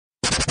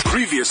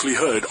Previously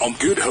heard on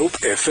Good Hope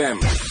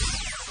FM.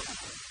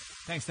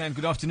 Thanks, Dan.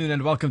 Good afternoon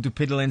and welcome to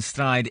Pedal and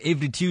Stride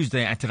every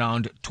Tuesday at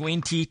around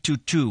 20 to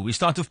 2. We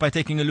start off by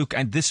taking a look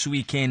at this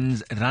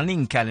weekend's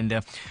running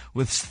calendar.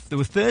 With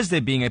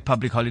Thursday being a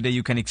public holiday,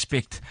 you can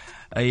expect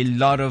a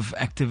lot of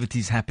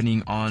activities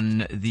happening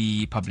on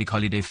the public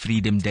holiday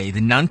Freedom Day.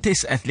 The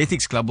Nantes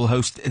Athletics Club will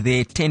host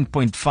their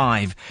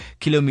 10.5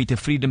 kilometer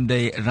Freedom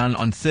Day run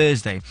on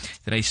Thursday.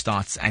 The race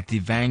starts at the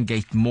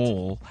Vangate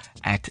Mall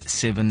at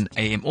 7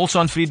 a.m. Also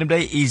on Freedom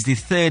Day is the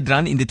third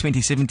run in the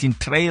 2017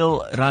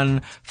 Trail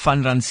Run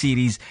Fun Run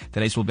series.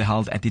 The race will be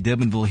held at the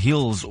Durbanville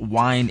Hills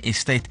Wine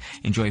Estate.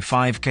 Enjoy a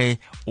 5k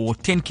or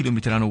 10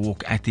 kilometer run or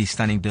walk at the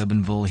stunning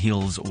Durbanville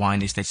Hills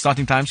Wine Estate.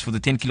 Starting times for the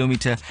 10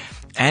 kilometer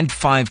and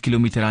 5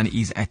 kilometer run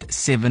is at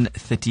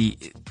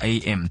 7:30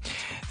 a.m.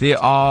 There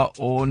are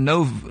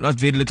not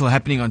very little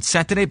happening on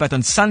Saturday, but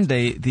on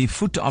Sunday, the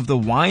Foot of the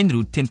Wine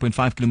Route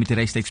 10.5 kilometer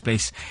race takes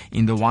place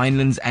in the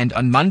Winelands, and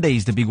on Monday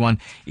is the big one.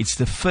 It's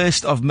the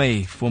 1st of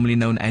May, formerly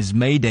known as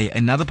May Day,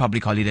 another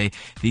public holiday.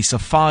 The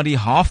Safari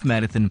Half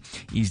Marathon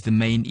is the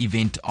main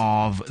event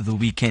of the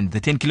weekend. The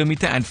 10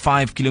 kilometer and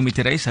 5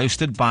 kilometer race,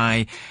 hosted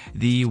by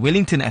the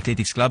Wellington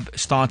Athletics Club,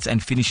 starts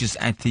and finishes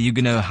at the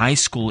Huguenot High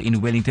School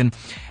in Wellington,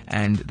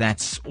 and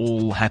that's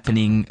all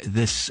happening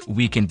this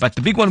weekend. But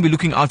the big one we're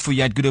looking out for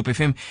here at Good Hope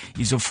FM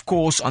is, of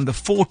course, on the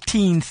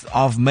 14th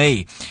of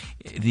May,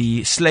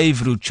 the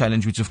Slave Route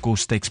Challenge, which of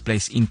course takes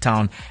place in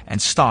town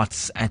and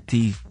starts at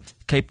the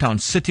Cape Town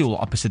City Hall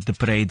opposite the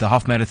parade. The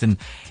half marathon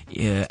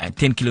at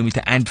 10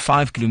 kilometer and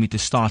 5 kilometer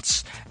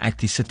starts at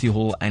the City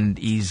Hall and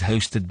is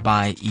hosted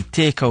by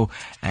Iteco,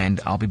 and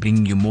I'll be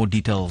bringing you more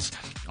details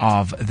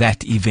of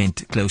that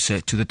event closer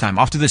to the time.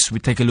 After this, we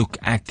take a look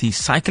at the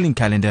cycling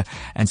calendar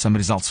and some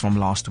results from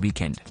last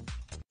weekend.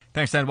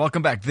 Thanks, Dan.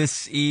 Welcome back.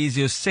 This is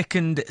your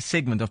second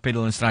segment of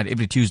Pedal and Stride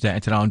every Tuesday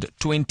at around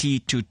 20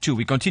 to 2.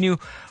 We continue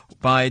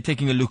by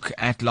taking a look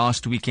at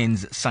last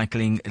weekend's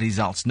cycling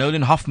results.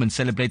 Nolan Hoffman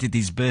celebrated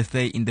his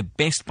birthday in the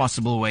best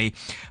possible way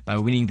by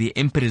winning the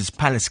Emperor's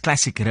Palace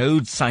Classic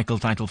Road Cycle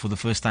title for the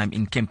first time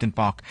in Kempton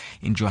Park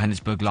in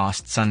Johannesburg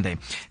last Sunday.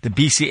 The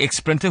BCX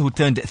sprinter, who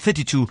turned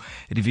 32,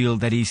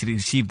 revealed that he's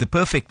received the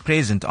perfect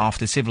present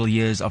after several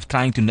years of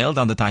trying to nail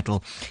down the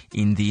title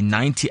in the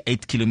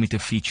 98-kilometer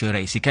feature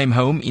race. He came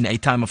home in a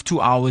time of 2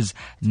 hours,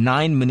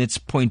 9 minutes,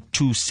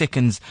 0.2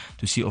 seconds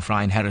to see off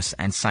Ryan Harris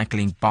and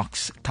cycling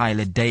box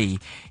Tyler Day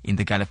in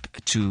the gallop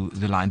to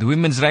the line. The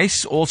women's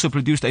race also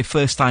produced a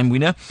first-time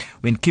winner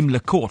when Kim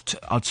Lecourt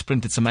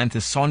outsprinted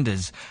Samantha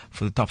Saunders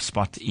for the top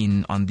spot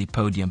on the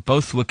podium.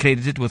 Both were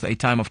credited with a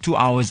time of 2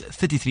 hours,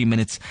 33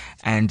 minutes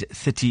and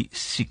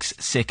 36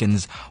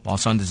 seconds, while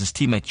Saunders'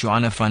 teammate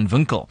Joanna van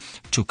Winkel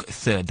took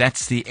third.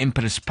 That's the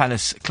Emperor's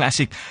Palace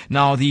Classic.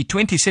 Now, the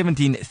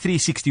 2017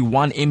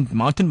 361M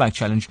mountain bike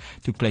challenge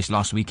took place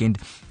last weekend.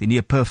 The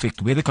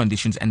near-perfect weather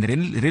conditions and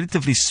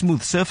relatively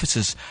smooth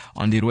surfaces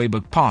on the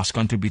Rooiberg Pass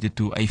contributed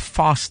to a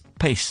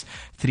fast-paced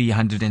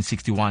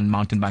 361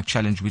 mountain bike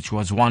challenge, which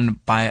was won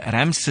by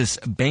Ramses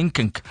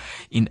Benkink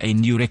in a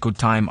new record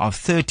time of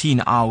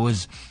 13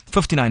 hours,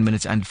 59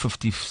 minutes and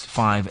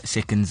 55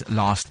 seconds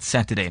last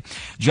Saturday.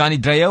 Gianni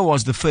Dreyer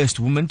was the first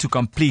woman to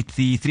complete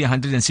the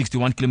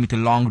 361 kilometer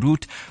long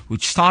route,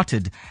 which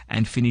started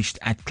and finished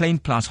at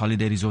Kleinplaas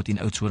Holiday Resort in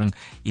Oudtshoorn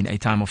in a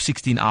time of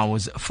 16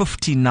 hours,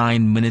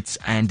 59 minutes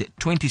and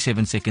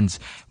 27 seconds,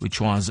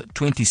 which was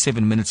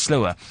 27 minutes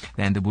slower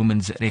than the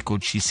women's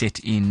record she set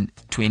in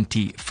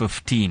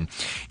 2015.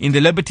 In the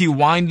Liberty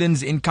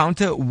Winelands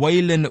encounter,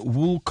 Waylon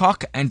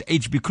Woolcock and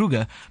HB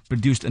Kruger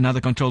produced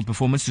another controlled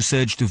performance to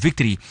surge to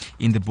victory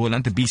in the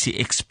Boland. The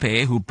BCX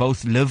pair, who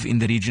both live in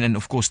the region and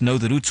of course know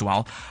the routes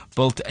well,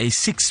 built a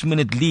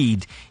 6-minute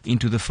lead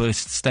into the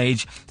first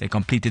stage. They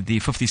completed the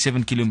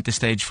 57-kilometer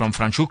stage from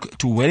Franschhoek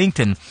to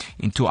Wellington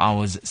in 2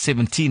 hours,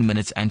 17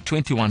 minutes and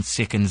 21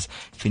 seconds,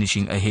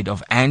 finishing ahead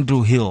of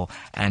Andrew Hill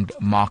and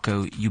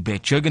Marco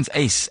Ubet. Jurgens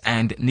Ace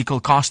and Nicole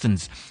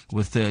Carstens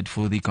were third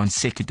for the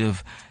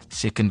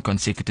second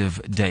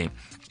consecutive day.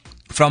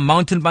 From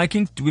mountain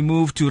biking, we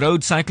move to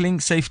road cycling,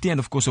 safety and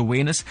of course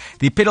awareness.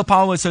 The Pedal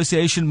Power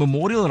Association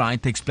Memorial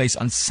Ride takes place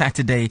on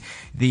Saturday,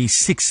 the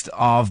 6th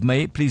of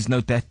May. Please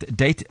note that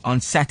date,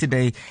 on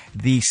Saturday,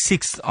 the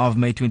 6th of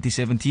May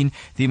 2017.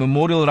 The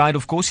Memorial Ride,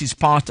 of course, is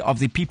part of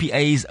the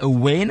PPA's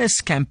awareness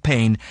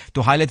campaign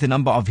to highlight the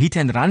number of hit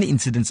and run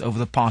incidents over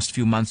the past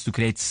few months to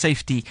create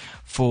safety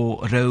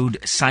for road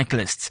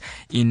cyclists.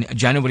 In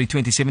January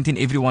 2017,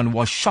 everyone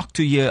was shocked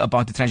to hear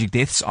about the tragic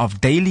deaths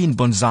of Daleen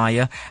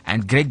Bonzaya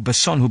and Greg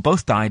Besson, who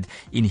both died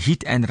in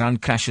hit and run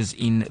crashes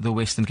in the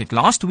Western Cape.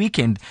 Last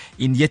weekend,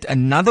 in yet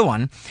another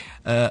one,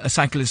 a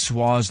cyclist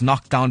was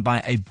knocked down by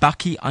a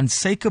bakkie.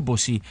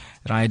 Anseikebossi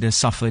rider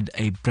suffered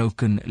a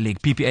broken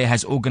leg. PPA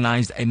has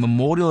organized a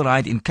memorial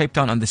ride in Cape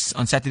Town on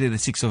Saturday the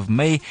 6th of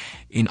May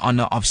in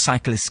honor of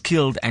cyclists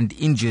killed and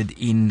injured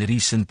in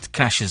recent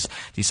crashes.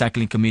 The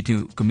cycling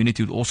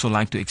community would also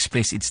like to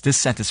express its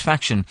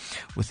dissatisfaction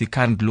with the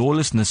current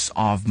lawlessness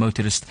of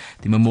motorists.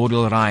 The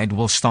memorial ride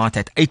will start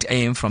at 8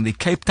 a.m. from the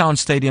Cape Town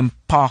Stadium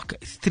Park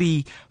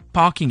 3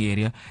 parking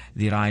area.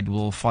 The ride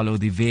will follow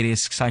the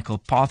various cycle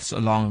paths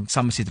along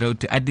Somerset Road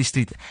to Adley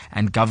Street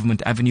and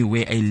Government Avenue,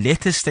 where a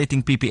letter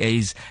stating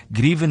PPA's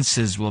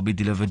grievances will be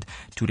delivered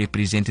to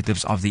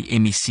representatives of the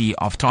MEC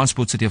of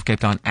Transport, City of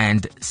Cape Town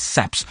and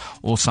SAPS.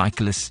 All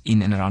cyclists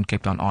in and around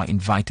Cape Town are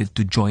invited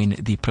to join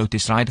the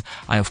protest ride.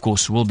 I, of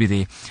course, will be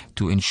there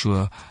to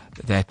ensure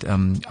that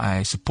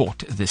I support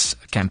this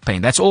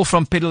campaign. That's all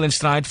from Pedal and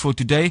Stride for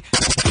today.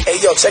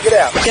 Hey, yo, check it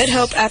out. Good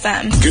Hope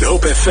FM.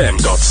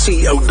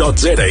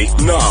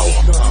 GoodHopeFM.co.za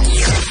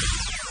now.